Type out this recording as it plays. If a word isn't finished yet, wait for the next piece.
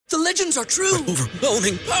The legends are true.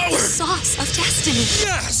 Overwhelming power! Sauce of destiny.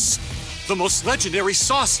 Yes! The most legendary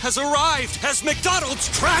sauce has arrived as McDonald's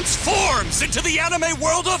transforms into the anime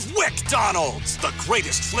world of WickDonald's. The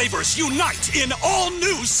greatest flavors unite in all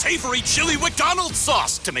new savory chili McDonald's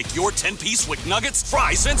sauce to make your 10-piece Wick Nuggets,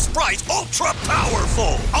 fries, and Sprite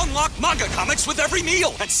ultra-powerful. Unlock manga comics with every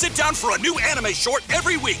meal and sit down for a new anime short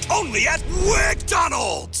every week only at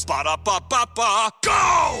WickDonald's. Ba-da-ba-ba-ba,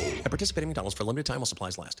 go! At participating McDonald's for a limited time while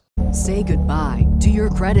supplies last. Say goodbye to your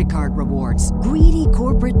credit card rewards. Greedy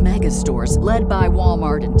corporate mega stores, led by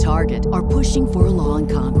Walmart and Target, are pushing for a law in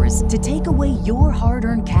Congress to take away your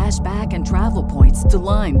hard-earned cash back and travel points to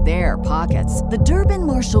line their pockets. The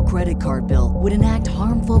Durbin-Marshall credit card bill would enact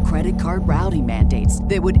harmful credit card routing mandates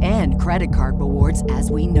that would end credit card rewards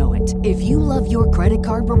as we know it. If you love your credit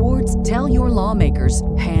card rewards, tell your lawmakers,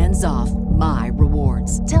 hands off my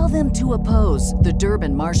rewards. Tell them to oppose the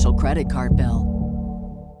Durbin-Marshall credit card bill.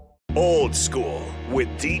 Old School with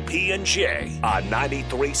DP and J on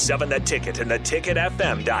 93.7 The Ticket and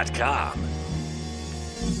theticketfm.com.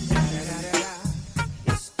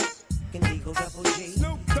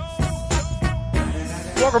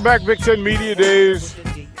 Welcome back, Big Ten Media Days,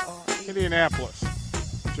 Indianapolis.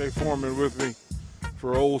 Jay Foreman with me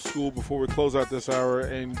for Old School before we close out this hour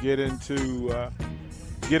and get into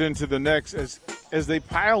the next as they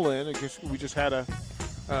pile in. I guess we just had a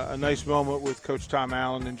nice moment with Coach Tom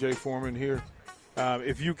Allen and Jay Foreman here.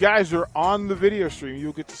 If you guys are on the video stream,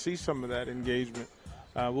 you'll get to see some of that engagement.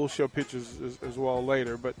 We'll show pictures as well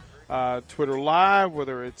later. But Twitter Live,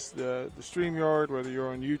 whether it's the StreamYard, whether you're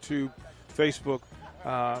on YouTube, Facebook,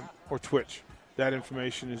 or Twitch, that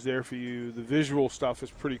information is there for you. The visual stuff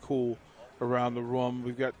is pretty cool around the room.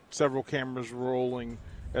 We've got several cameras rolling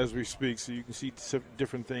as we speak, so you can see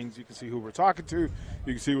different things. You can see who we're talking to.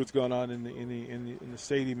 You can see what's going on in the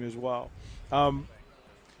stadium as well.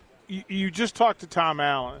 You just talked to Tom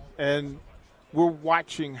Allen, and we're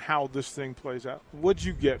watching how this thing plays out. What'd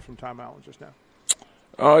you get from Tom Allen just now?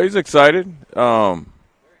 He's excited. I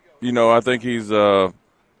think he's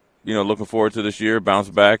looking forward to this year, bounce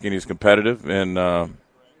back, and he's competitive. And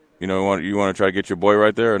you want to try to get your boy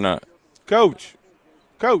right there or not? Coach,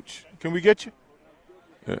 can we get you?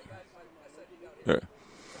 Yeah.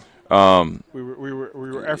 We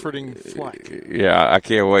were efforting flight. Yeah, I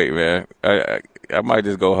can't wait, man. I might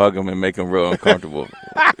just go hug him and make him real uncomfortable.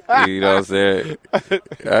 You know what I'm saying?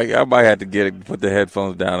 I might have to put the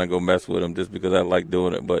headphones down and go mess with him just because I like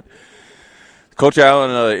doing it. But Coach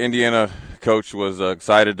Allen, Indiana coach, was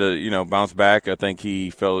excited to bounce back. I think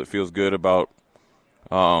he feels good about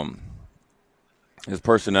his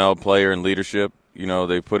personnel, player, and leadership.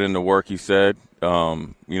 They put in the work. He said,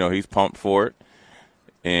 he's pumped for it.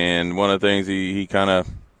 And one of the things he kind of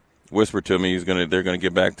whispered to me, they're gonna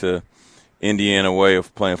get back to Indiana way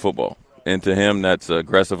of playing football. And to him, that's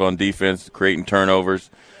aggressive on defense, creating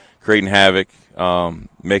turnovers, creating havoc,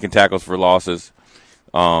 making tackles for losses.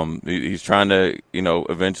 He's trying to,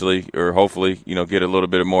 eventually or hopefully, get a little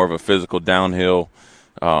bit more of a physical downhill,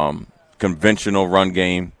 conventional run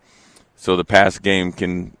game, so the pass game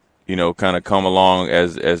can, kind of come along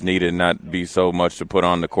as needed, and not be so much to put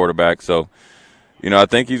on the quarterback. So, I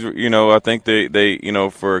think I think they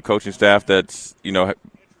for a coaching staff that's,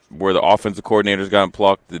 where the offensive coordinators got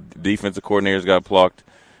plucked, the defensive coordinators got plucked,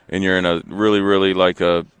 and you're in a really, really like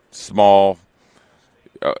a small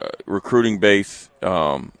recruiting base,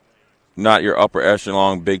 not your upper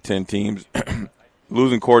echelon Big Ten teams.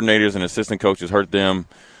 Losing coordinators and assistant coaches hurt them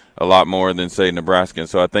a lot more than, say, Nebraska. And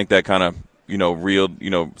so I think that kind of,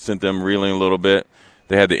 sent them reeling a little bit.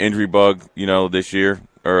 They had the injury bug, this year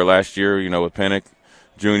or last year, with Pennick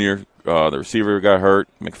Jr. The receiver got hurt.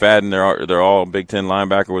 McFadden, they're all Big Ten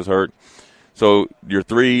linebacker was hurt. So your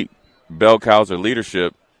three bell cows of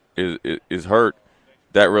leadership is hurt.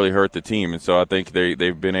 That really hurt the team. And so I think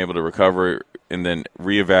they've been able to recover and then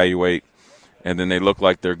reevaluate, and then they look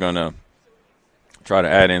like they're going to try to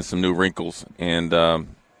add in some new wrinkles and,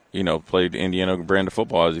 play the Indiana brand of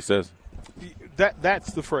football, as he says.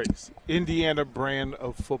 That's the phrase, Indiana brand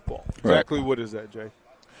of football. Exactly right. What is that, Jay?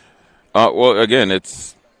 Well, again,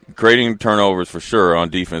 it's creating turnovers for sure on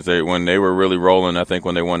defense. When they were really rolling, I think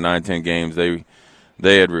when they won 9-10 games, they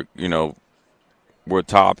had, were one of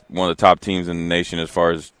the top teams in the nation as far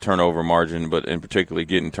as turnover margin, but in particularly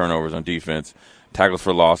getting turnovers on defense, tackles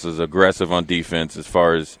for losses, aggressive on defense as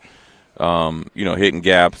far as, hitting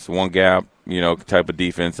gaps, one gap, type of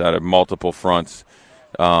defense out of multiple fronts.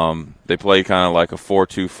 They play kind of like a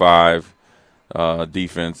 4-2-5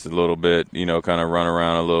 defense a little bit, kind of run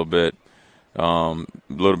around a little bit of a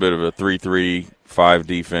 3-3-5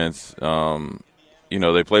 defense.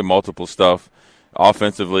 They play multiple stuff.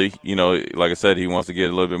 offensively, like I said, he wants to get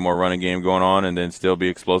a little bit more running game going on and then still be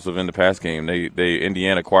explosive in the pass game.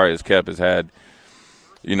 Indiana, quiet as kept, has had,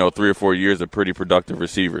 3 or 4 years of pretty productive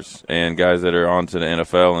receivers and guys that are on to the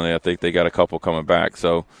NFL, and I think they got a couple coming back.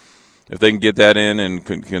 So if they can get that in and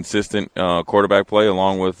consistent quarterback play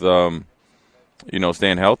along with,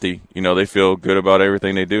 staying healthy, they feel good about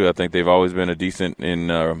everything they do. I think they've always been a decent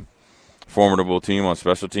and formidable team on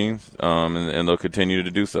special teams, and they'll continue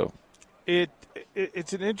to do so.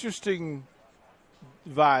 It's an interesting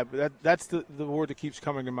vibe. That's the word that keeps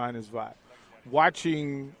coming to mind is vibe.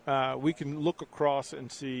 Watching, we can look across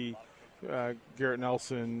and see Garrett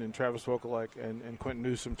Nelson and Travis Vokolek and Quentin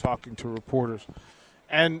Newsom talking to reporters.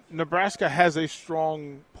 And Nebraska has a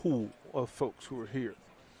strong pool of folks who are here.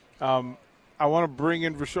 I want to bring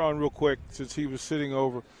in Rashawn real quick since he was sitting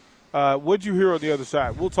over. What'd you hear on the other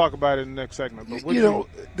side? We'll talk about it in the next segment.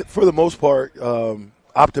 But for the most part,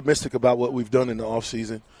 optimistic about what we've done in the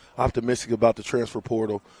offseason, optimistic about the transfer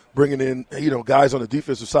portal, bringing in, guys on the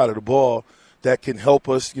defensive side of the ball that can help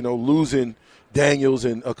us, losing Daniels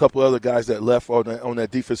and a couple other guys that left on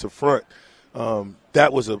that defensive front.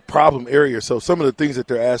 That was a problem area. So some of the things that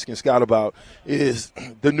they're asking Scott about is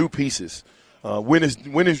the new pieces. When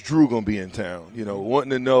is Drew going to be in town?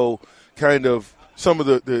 Wanting to know kind of some of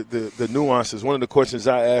the nuances. One of the questions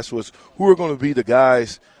I asked was, who are going to be the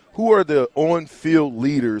guys? Who are the on-field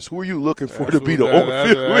leaders? Who are you looking for to be the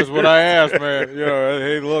on-field leader? That's what I asked, man.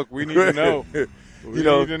 Hey, look, we need to know. We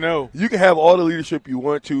need to know. You can have all the leadership you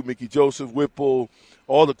want to. Mickey Joseph, Whipple,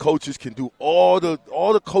 all the coaches can do all the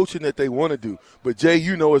coaching that they want to do. But, Jay,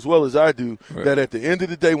 you know as well as I do that at the end of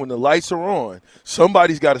the day when the lights are on,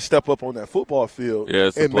 somebody's got to step up on that football field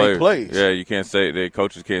and make plays. Yeah, you can't say the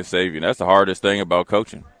coaches can't save you. And that's the hardest thing about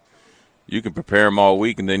coaching. You can prepare them all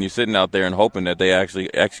week, and then you're sitting out there and hoping that they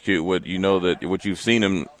actually execute what you've seen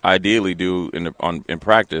them ideally do in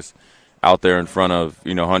practice out there in front of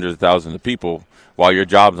hundreds of thousands of people while your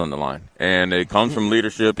job's on the line. And it comes from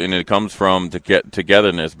leadership, and it comes from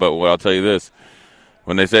togetherness. But what I'll tell you this,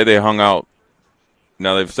 when they say they hung out,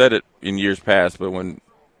 now they've said it in years past, but when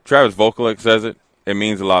Travis Vokolek says it, it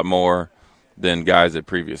means a lot more than guys that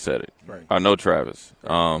previous said it. Right. I know Travis.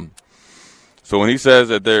 So when he says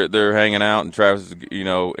that they're hanging out and Travis,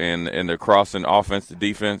 and they're crossing offense to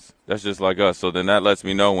defense, that's just like us. So then that lets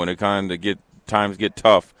me know when it kind of times get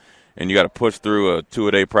tough, and you got to push through a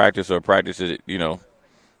 2-a-day practice or a practice that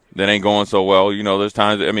that ain't going so well. There's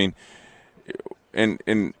times.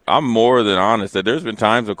 And I'm more than honest that there's been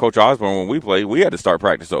times with Coach Osborne when we played, we had to start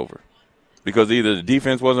practice over because either the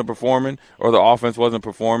defense wasn't performing or the offense wasn't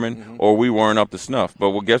performing or we weren't up to snuff.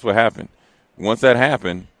 But guess what happened? Once that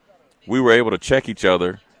happened, we were able to check each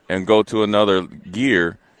other and go to another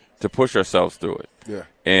gear to push ourselves through it. Yeah.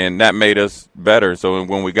 And that made us better. So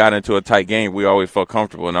when we got into a tight game, we always felt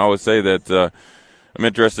comfortable. And I always say that I'm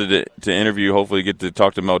interested to interview, hopefully get to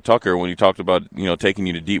talk to Mel Tucker when he talked about, taking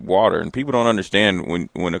you to deep water. And people don't understand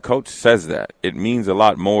when a coach says that, it means a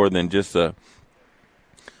lot more than just a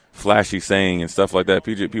flashy saying and stuff like that.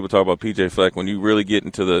 People talk about P.J. Fleck. When you really get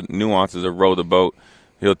into the nuances of row the boat,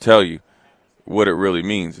 he'll tell you what it really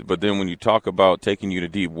means. But then when you talk about taking you to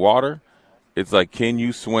deep water, it's like, can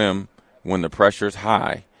you swim when the pressure's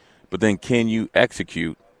high? But then can you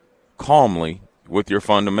execute calmly with your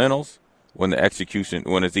fundamentals when the execution,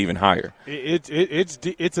 when it's even higher?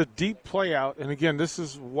 It's a deep play out. And, again, this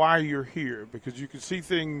is why you're here, because you can see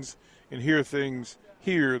things and hear things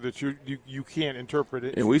here that you can't interpret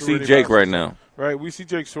it. And we see Jake right now. Right, we see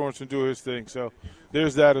Jake Sorensen do his thing. So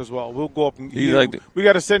there's that as well. We'll go up and we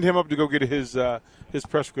got to send him up to go get his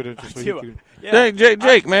press credentials.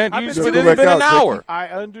 Jake, man, it's been an hour. I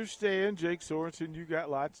understand, Jake Sorensen. You got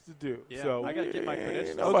lots to do. Yeah, so I got to get my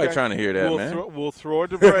credentials. Nobody trying to hear that, man. We'll throw it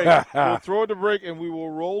to break. We'll throw it to break, and we will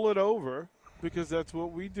roll it over because that's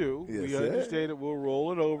what we do. Yes, we understand it. We'll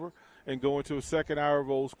roll it over and go into a second hour of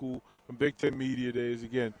Old School from Big Ten Media Days.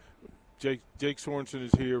 Again, Jake Sorensen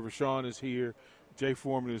is here. Rashawn is here. Jay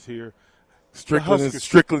Foreman is here. Strickland is here.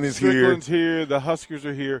 Strickland's here. The Huskers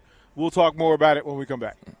are here. We'll talk more about it when we come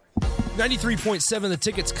back. 93.7 The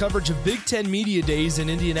Ticket's coverage of Big Ten Media Days in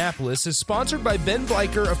Indianapolis is sponsored by Ben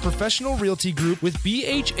Bleicher of Professional Realty Group with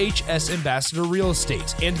BHHS Ambassador Real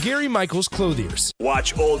Estate and Gary Michaels Clothiers.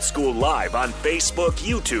 Watch Old School live on Facebook,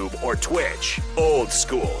 YouTube, or Twitch. Old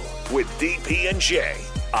School with DP and J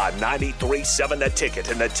on 93.7 The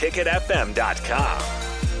Ticket and theticketfm.com.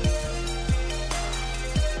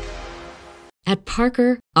 At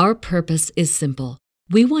Parker, our purpose is simple.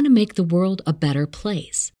 We want to make the world a better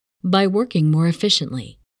place by working more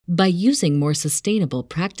efficiently, by using more sustainable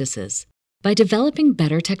practices, by developing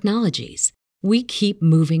better technologies. We keep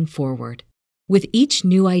moving forward. With each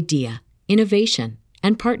new idea, innovation,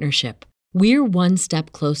 and partnership, we're one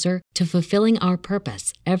step closer to fulfilling our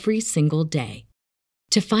purpose every single day.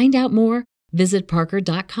 To find out more, visit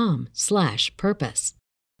parker.com/purpose.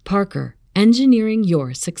 Parker, engineering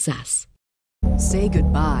your success. Say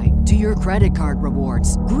goodbye to your credit card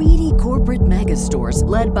rewards. Greedy corporate mega stores,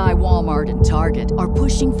 led by Walmart and Target, are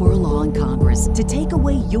pushing for a law in Congress to take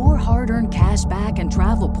away your hard-earned cash back and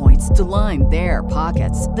travel points to line their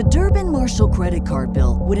pockets. The Durbin-Marshall credit card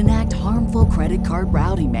bill would enact harmful credit card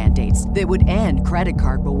routing mandates that would end credit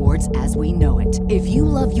card rewards as we know it. If you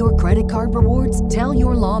love your credit card rewards, tell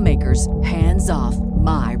your lawmakers, hands off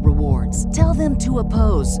my rewards. Tell them to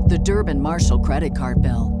oppose the Durbin-Marshall credit card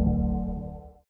bill.